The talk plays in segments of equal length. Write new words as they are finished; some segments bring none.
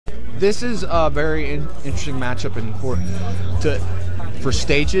This is a very interesting matchup for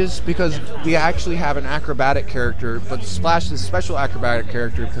stages, because we actually have an acrobatic character, but Splash is a special acrobatic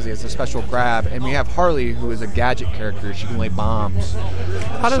character because he has a special grab, and we have Harley, who is a gadget character. She can lay bombs.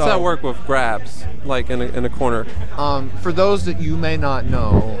 How does that work with grabs, like in a corner? For those that you may not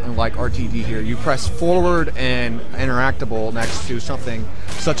know, and like RTD here, you press forward and interactable next to something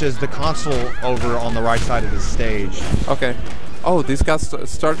such as the console over on the right side of the stage. Okay. Oh, these guys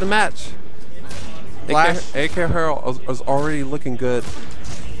started the match. AK Harold is already looking good.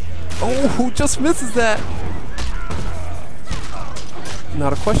 Oh, who just misses that? Now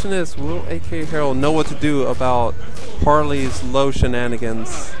the question is, will AK Harold know what to do about Harley's low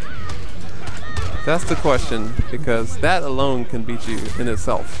shenanigans? That's the question, because that alone can beat you in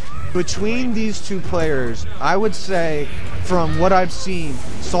itself. Between these two players, I would say, from what I've seen,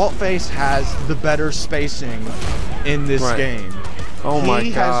 Saltface has the better spacing in this game. Oh my gosh.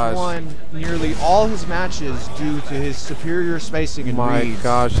 He has won nearly all his matches due to his superior spacing and reads. My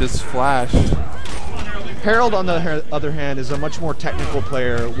gosh, it's Flash. Harold, on the other hand, is a much more technical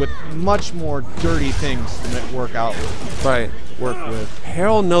player with much more dirty things to work with.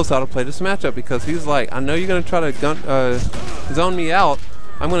 Harold knows how to play this matchup, because he's like, I know you're going to try to zone me out.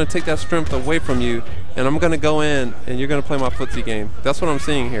 I'm going to take that strength away from you, and I'm going to go in, and you're going to play my footsie game. That's what I'm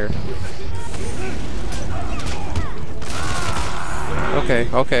seeing here. Okay.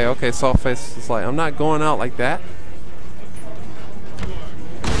 Saltface is like, I'm not going out like that.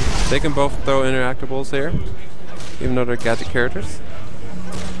 They can both throw interactables here, even though they're gadget characters.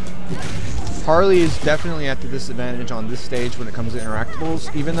 Harley is definitely at the disadvantage on this stage when it comes to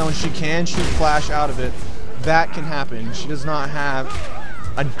interactables. Even though she can shoot Flash out of it, that can happen. She does not have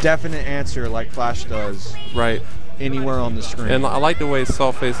a definite answer like Flash does. Right. Anywhere on the screen. And I like the way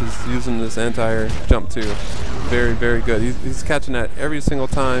Saltface is using this anti-air jump too. Very, very good. He's catching that every single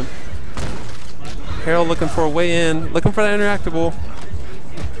time. Harold looking for a way in, looking for that interactable.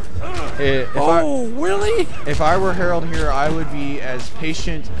 Really? If I were Harold here, I would be as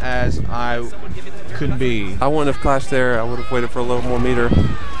patient as I could be. I wouldn't have clashed there. I would have waited for a little more meter.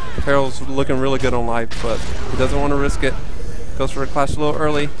 Harold's looking really good on life, but he doesn't want to risk it. Goes for a clash a little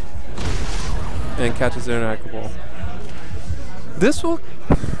early and catches the interactable. This will,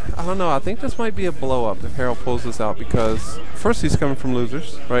 I don't know, I think this might be a blow up if Harold pulls this out, because first he's coming from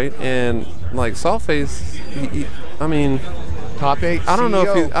losers, right? And like Saltface, I mean, top 8 I don't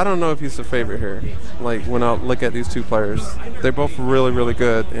know if he's the favorite here. Like when I look at these two players, they're both really, really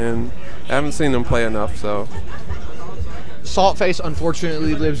good, and I haven't seen them play enough. So Saltface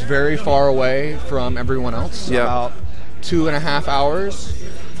unfortunately lives very far away from everyone else. Yep. About 2.5 hours.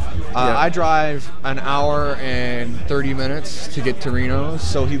 I drive an hour and 30 minutes to get to Reno,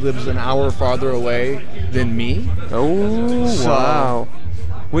 so he lives an hour farther away than me. Oh, so wow.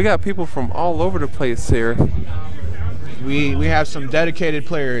 We got people from all over the place here. We have some dedicated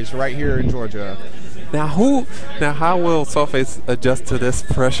players right here in Georgia. Now how will Saltface adjust to this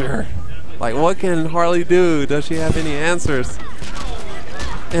pressure? Like, what can Harley do? Does she have any answers?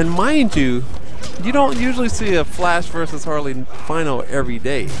 And mind you, you don't usually see a Flash versus Harley final every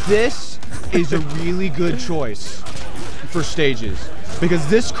day. This is a really good choice for stages, because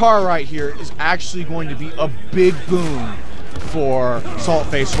this car right here is actually going to be a big boon for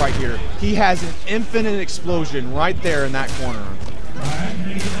Saltface right here. He has an infinite explosion right there in that corner.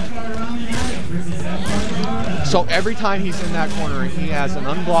 So every time he's in that corner, he has an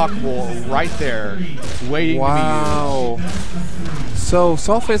unblockable right there waiting to be used. So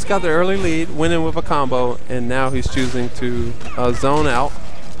Saltface got the early lead, winning with a combo, and now he's choosing to zone out.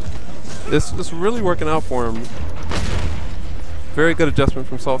 This is really working out for him. Very good adjustment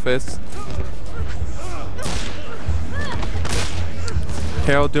from Saltface.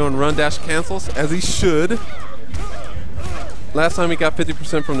 Harold doing run dash cancels, as he should. Last time he got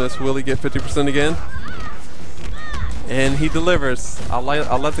 50% from this. Will he get 50% again? And he delivers. I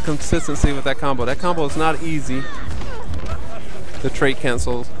like the consistency with that combo. That combo is not easy. The trait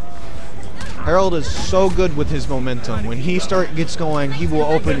cancels. Harold is so good with his momentum. When he gets going, he will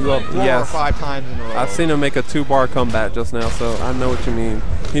open you up 4 or 5 times in a row. I've seen him make a 2-bar comeback just now, so I know what you mean.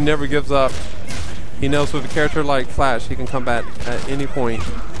 He never gives up. He knows with a character like Flash, he can come back at any point.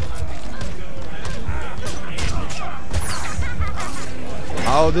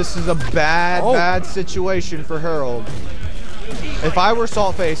 Oh, this is a bad situation for Harold. If I were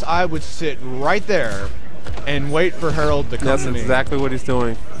Saltface, I would sit right there and wait for Harold to come to me. That's exactly what he's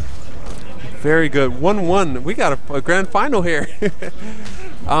doing. Very good. 1-1. We got a grand final here.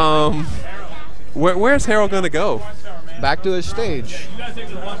 Where's Harold going to go? Back to his stage.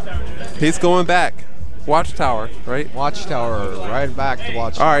 He's going back. Watchtower, right? Watchtower, right back to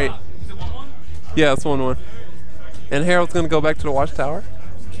Watchtower. All right. Yeah, it's 1-1. And Harold's going to go back to the watchtower.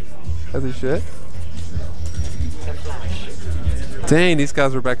 As he should. Dang, these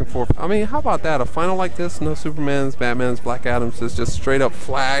guys are back and forth. I mean, how about that? A final like this, no Supermans, Batmans, Black Adams. It's just straight up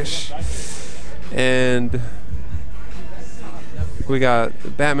Flash. And we got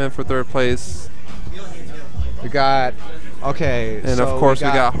Batman for 3rd place. We got, okay. And so of course we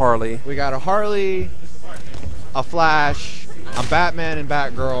got Harley. We got a Harley, a Flash, a Batman and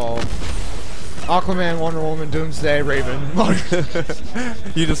Batgirl, Aquaman, Wonder Woman, Doomsday, Raven.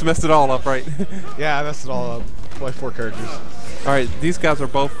 You just messed it all up, right? Yeah, I messed it all up. Play 4 characters. All right, these guys are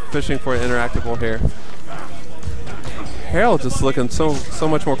both fishing for an interactable here. Harold just looking so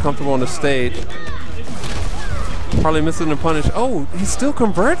much more comfortable on the stage. Harley missing the punish. Oh, he still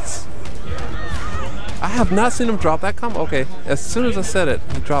converts? I have not seen him drop that combo. Okay, as soon as I said it,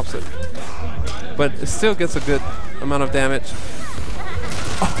 he drops it. But it still gets a good amount of damage.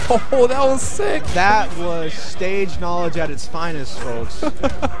 Oh, that was sick. That was stage knowledge at its finest, folks.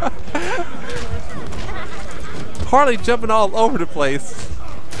 Harley jumping all over the place.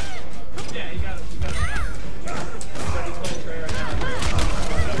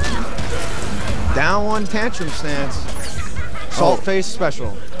 Down 1 tantrum stance. Saltface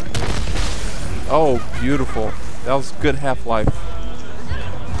special. Oh, beautiful. That was good Half-Life.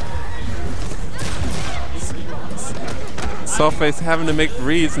 Saltface having to make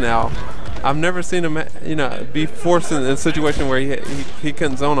reads now. I've never seen him, be forced in a situation where he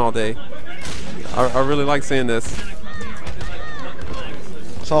couldn't zone all day. I really like seeing this.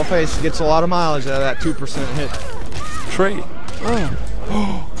 Saltface gets a lot of mileage out of that 2% hit. Trait.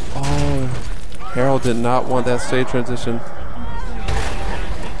 Oh. Harold did not want that stage transition.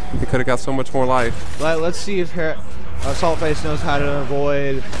 He could have got so much more life. Let's see if Saltface knows how to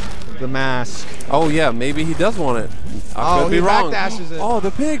avoid the mask. Oh yeah, maybe he does want it. I could be wrong. Backdashes it. Oh,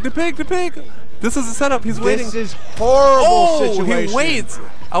 the pig. This is the setup. He's waiting. This is horrible situation. He waits.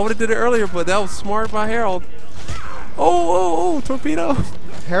 I would have did it earlier, but that was smart by Harold. Oh, torpedo.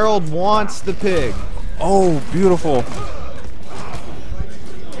 Harold wants the pig. Oh, beautiful.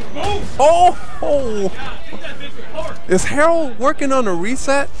 Oh. Is Harold working on a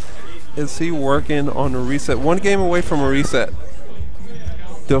reset? Is he working on a reset? 1 game away from a reset.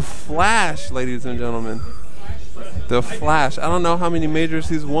 The Flash, ladies and gentlemen. The Flash. I don't know how many majors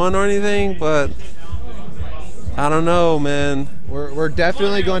he's won or anything, but I don't know, man. We're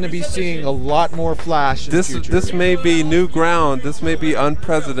definitely going to be seeing a lot more Flash in the future. This may be new ground. This may be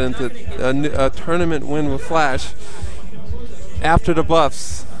unprecedented. A tournament win with Flash after the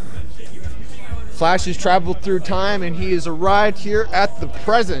buffs. Flash has traveled through time, and he has arrived here at the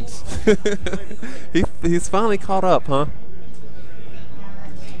present. He's finally caught up, huh?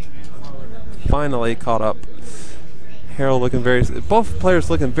 Finally caught up. Harold looking both players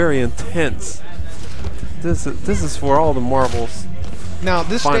looking very intense. This is for all the marbles. Now,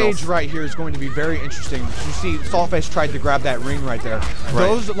 this stage right here is going to be very interesting. You see, Saltface tried to grab that ring right there. Right.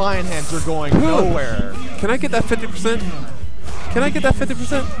 Those lion hands are going nowhere. Can I get that 50%? Can I get that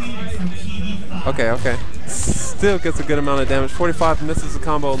 50%? Okay. Still gets a good amount of damage. 45 misses the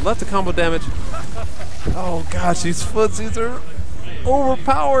combo. Left the combo damage. Oh, gosh, these footsies are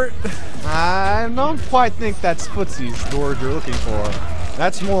overpowered. I don't quite think that's footsies the word you're looking for.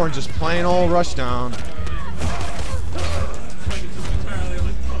 That's more just plain old rushdown.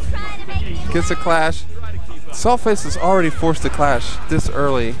 Gets a clash. Saltface has already forced a clash this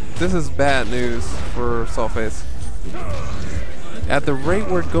early. This is bad news for Saltface. At the rate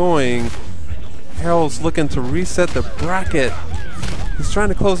we're going, Harold's looking to reset the bracket. He's trying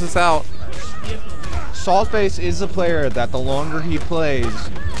to close this out. Saltface is a player that the longer he plays,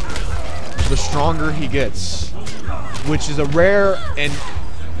 the stronger he gets, which is a rare and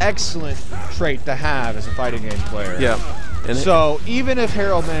excellent trait to have as a fighting game player. Yeah. And so even if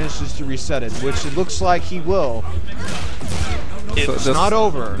Harold manages to reset it, which it looks like he will, it's not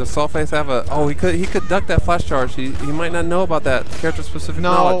over. Does Saltface have a? Oh, he could duck that flash charge. He might not know about that character specific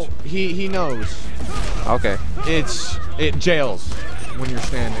knowledge. No, he knows. Okay. It jails when you're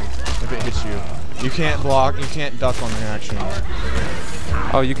standing if it hits you. You can't block. You can't duck on reaction.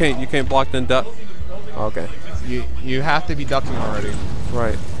 Oh, you can't block then duck. Okay. You have to be ducking already.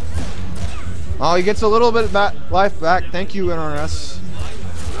 Right. Oh, he gets a little bit of life back. Thank you, NRS.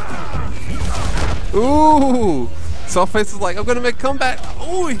 Ooh! Saltface is like, I'm gonna make a comeback.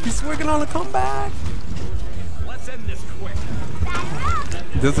 Ooh, he's working on a comeback. Let's end this quick.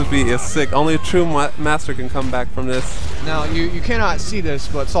 This would be sick. Only a true master can come back from this. Now you cannot see this,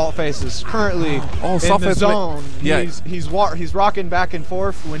 but Saltface is currently in the zone. He's rocking back and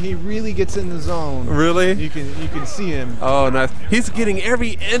forth. When he really gets in the zone, really, you can see him. Oh, nice. He's getting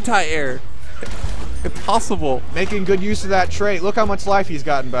every anti-air. Impossible. Making good use of that trait. Look how much life he's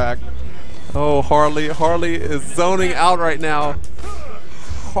gotten back. Oh, Harley is zoning out right now.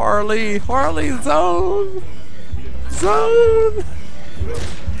 Harley, zone.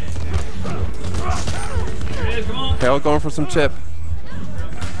 Harold going for some chip.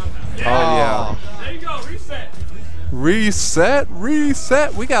 Oh yeah. There you go, Reset.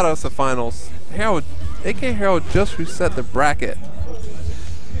 We got us the finals. Harold, AK Harold just reset the bracket.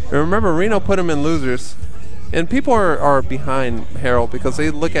 And remember, Reno put him in losers. And people are behind Harold because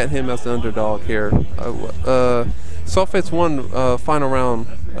they look at him as the underdog here. Saltface won final round,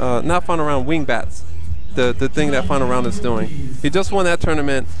 not final round, wing bats. The thing that final round is doing. He just won that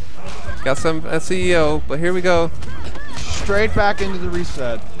tournament. Got some CEO, but here we go. Straight back into the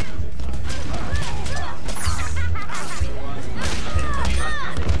reset.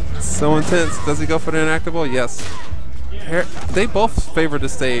 So intense. Does he go for the interactable? Yes. They both favor the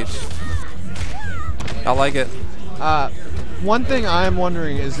stage. I like it. One thing I'm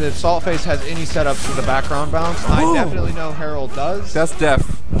wondering is if Saltface has any setups for the background bounce. I definitely know Harold does. That's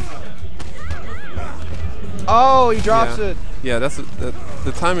def. Oh, he drops it. Yeah, that's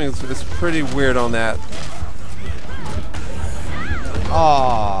the timing is pretty weird on that.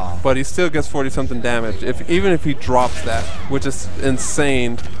 Aw. But he still gets 40-something damage, even if he drops that, which is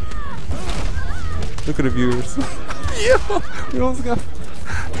insane. Look at the viewers. Yeah, we almost got.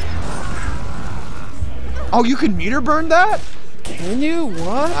 Oh, you can meter burn that? Can you?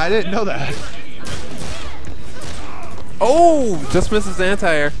 What? I didn't know that. Oh, just misses the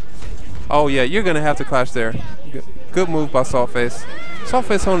anti-air. Oh yeah, you're gonna have to clash there. Good move by Saltface.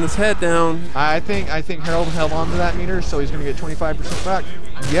 Saltface holding his head down. I think Harold held on to that meter, so he's gonna get 25% back.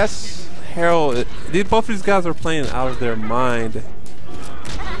 Yes. Harold, both of these guys are playing out of their mind.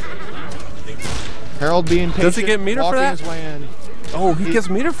 Harold being patient. Does he get meter for that? His way in. Oh, he gets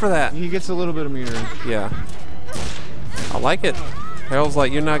meter for that. He gets a little bit of meter. Yeah. I like it. Harold's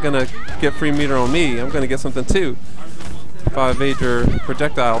like, you're not gonna get free meter on me. I'm gonna get something too. If I evade your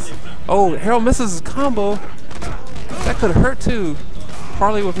projectiles. Oh, Harold misses his combo. That could hurt too.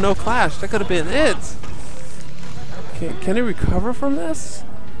 Harley with no clash. That could have been it. Can he recover from this?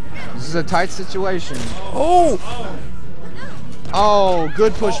 This is a tight situation. Oh! Oh,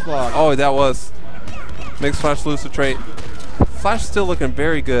 good push block. Oh, that was. Makes Flash lose the trait. Flash still looking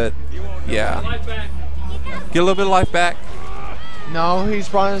very good. Yeah. Get a little bit of life back. No, he's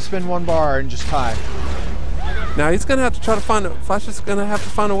probably gonna spin one bar and just tie. Now he's gonna have to try to find. Flash is gonna have to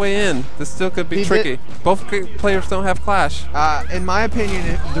find a way in. This still could be tricky. Both players don't have clash. In my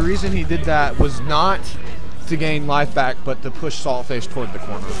opinion, the reason he did that was not to gain life back, but to push Saltface toward the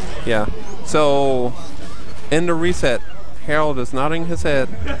corner. Yeah. So in the reset, Harold is nodding his head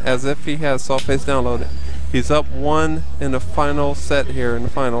as if he has Saltface downloaded. He's up 1 in the final set here in the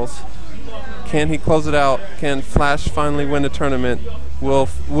finals. Can he close it out? Can Flash finally win the tournament? Will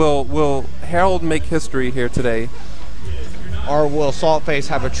Harold make history here today? Or will Saltface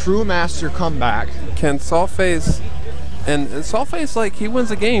have a true master comeback? Can Saltface, and Saltface, like, he wins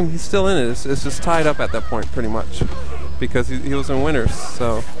the game, he's still in it. It's just tied up at that point pretty much because he was in winners,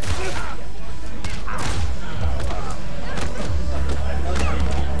 so.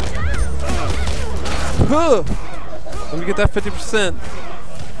 Let me get that 50%.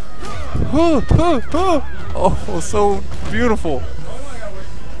 Oh, so beautiful.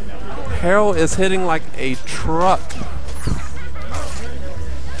 Harold is hitting like a truck.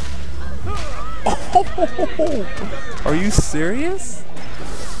 Oh, are you serious?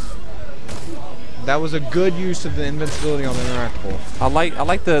 That was a good use of the invincibility on the interactable. I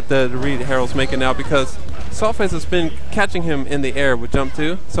like the read Harold's making now because Saltface has been catching him in the air with jump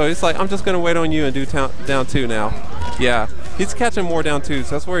 2. So he's like, I'm just going to wait on you and do down 2 now. Yeah, he's catching more down 2s.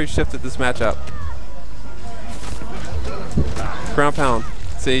 That's where he shifted this matchup. Ground pound.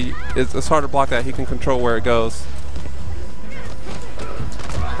 See, it's hard to block that. He can control where it goes.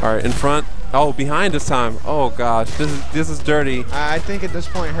 All right, in front. Oh, behind this time. Oh gosh, this is dirty. I think at this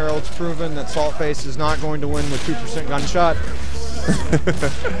point Harold's proven that Saltface is not going to win with 2% gunshot.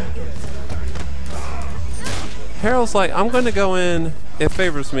 Harold's like, I'm going to go in. It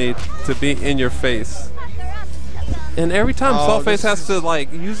favors me to be in your face. And every time Saltface has to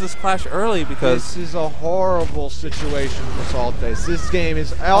like use this clash early because this is a horrible situation for Saltface. This game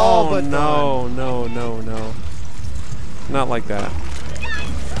is all but done. No. Not like that.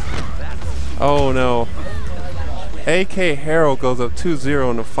 Oh no. AK Harold goes up 2-0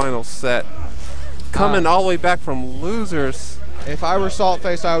 in the final set. Coming all the way back from losers. If I were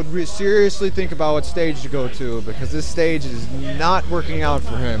Saltface, I would seriously think about what stage to go to because this stage is not working out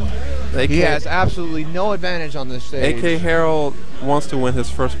for him. He has absolutely no advantage on this stage. AK Harold wants to win his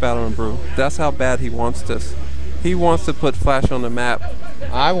first battle in Brew. That's how bad he wants this. He wants to put Flash on the map.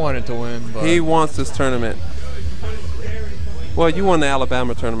 I wanted to win, but... He wants this tournament. Well, you won the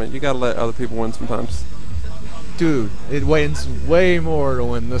Alabama tournament. You got to let other people win sometimes. Dude, it wins way more to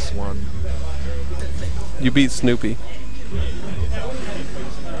win this one. You beat Snoopy.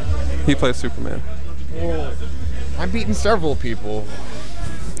 He plays Superman. Well, I'm beating several people.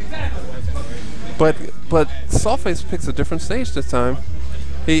 But Saltface picks a different stage this time.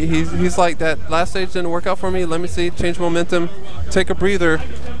 He's like, that last stage didn't work out for me. Let me see, change momentum, take a breather,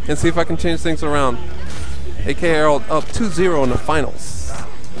 and see if I can change things around. AK Harold up 2-0 in the finals.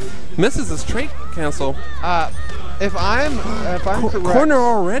 Misses his trait cancel. If I'm correct, Corner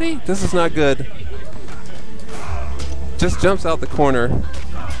already? This is not good. Just jumps out the corner.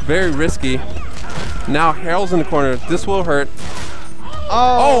 Very risky. Now Harold's in the corner. This will hurt.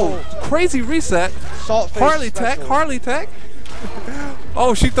 Oh, crazy reset. Saltface Harley Tech, special. Harley Tech.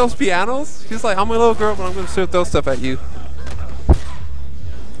 Oh, she throws pianos? She's like, I'm a little girl, but I'm going to throw stuff at you.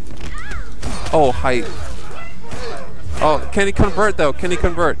 Oh, height. Oh, can he convert, though? Can he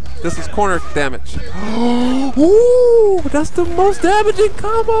convert? This is corner damage. Ooh, that's the most damaging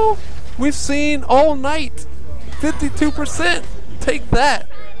combo we've seen all night. 52%. Take that.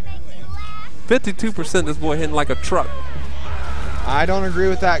 52% this boy hitting like a truck. I don't agree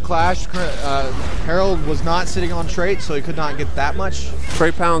with that, Clash. Harold was not sitting on trait, so he could not get that much.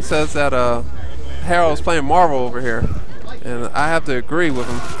 Trey Pound says that Harold's playing Marvel over here, and I have to agree with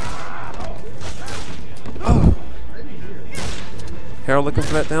him. Oh. Harold looking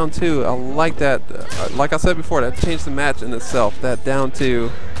for that down two. I like that. Like I said before, that changed the match in itself. That down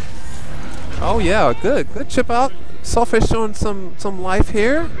two. Oh yeah, good chip out. Saltface showing some life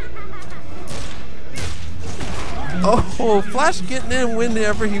here. Oh, Flash getting in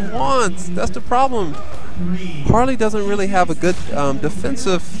whenever he wants. That's the problem. Harley doesn't really have a good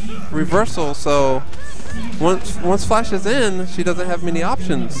defensive reversal, so once Flash is in, she doesn't have many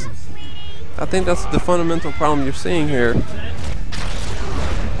options. I think that's the fundamental problem you're seeing here.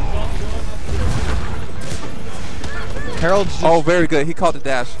 Harold's just Oh, very good. He called the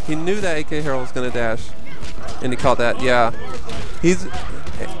dash. He knew that AK Harold was going to dash, and he called that. Yeah. This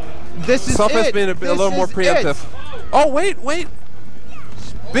is Saltface being a little more preemptive. Oh, wait.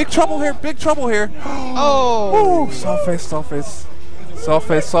 Big trouble here. Oh. Ooh, Saltface.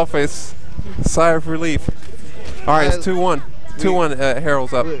 Sigh of relief. All right, it's 2-1. 2-1,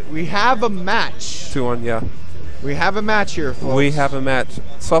 Harold's up. We have a match. 2-1, yeah. We have a match here, folks. We have a match.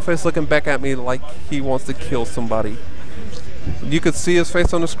 Saltface looking back at me like he wants to kill somebody. You could see his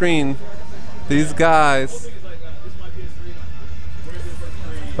face on the screen. These guys.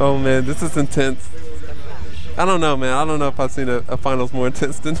 Oh, man, this is intense. I don't know, man. I don't know if I've seen a finals more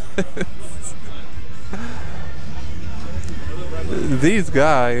intense than this. These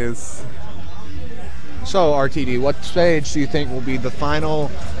guys. So, RTD, what stage do you think will be the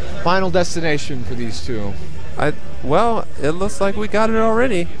final destination for these two? Well, it looks like we got it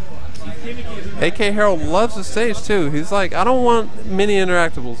already. AK Harold loves the stage too. He's like, I don't want many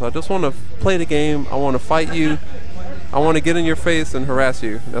interactables. I just want to play the game. I want to fight you. I want to get in your face and harass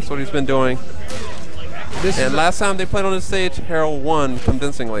you. That's what he's been doing. And last time they played on this stage, Harold won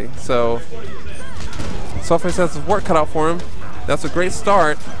convincingly. So Saltface has his work cut out for him. That's a great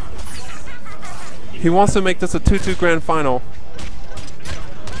start. He wants to make this a 2-2 grand final.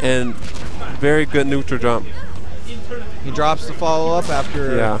 And very good neutral jump. He drops the follow-up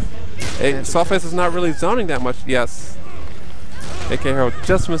after... Yeah. Saltface is not really zoning that much. Yes. AK Harold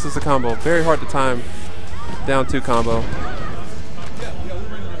just misses the combo. Very hard to time. Down two combo.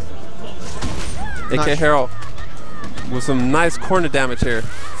 AK Harold with some nice corner damage here.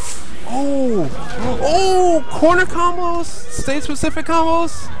 Oh, corner combos, stage-specific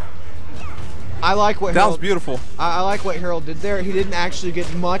combos. I like what that was beautiful. I like what Harold did there. He didn't actually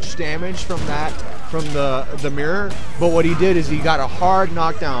get much damage from the mirror, but what he did is he got a hard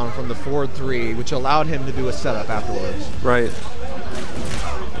knockdown from the forward 3, which allowed him to do a setup afterwards. Right.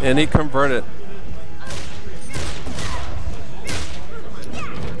 And he converted.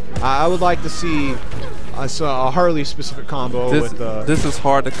 I would like to see a Harley-specific combo with the... This is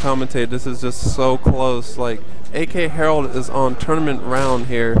hard to commentate. This is just so close. Like, AK Harold is on tournament round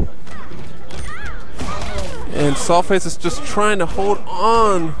here. And Saltface is just trying to hold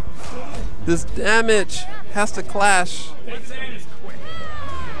on. This damage has to clash.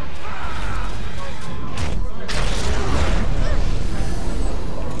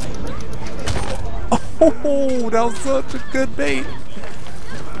 Oh, that was such a good bait.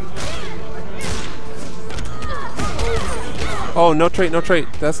 Oh, no trait, no trait.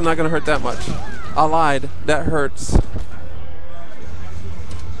 That's not going to hurt that much. I lied. That hurts.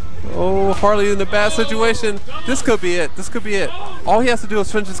 Oh, Harley in a bad situation. This could be it. This could be it. All he has to do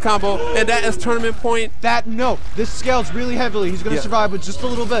is finish his combo, and that is tournament point. No, this scales really heavily. He's going to survive with just a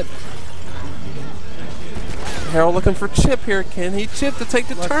little bit. Harold looking for chip here. Can he chip to take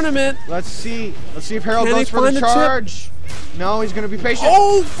the tournament? Let's see. Let's see if Harold Can goes he for the find the charge. No, he's going to be patient.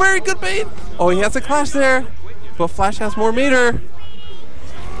 Oh, very good bait. Oh, he has a clash there, but Flash has more meter.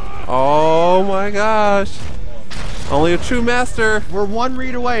 Oh my gosh. Only a true master. We're 1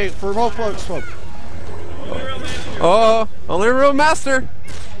 read away for both folks. Oh, only a real master.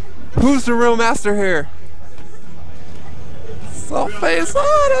 Who's the real master here? Saltface.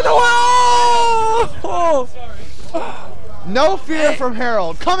 Oh, no fear from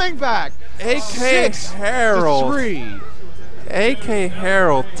Harold. Coming back. AK Harold. 6-3. AK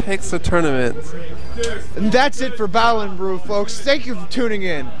Harold takes the tournament. And that's it for Battle and Brew, folks. Thank you for tuning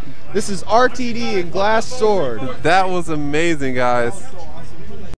in. This is RTD and Glass Sword. That was amazing, guys.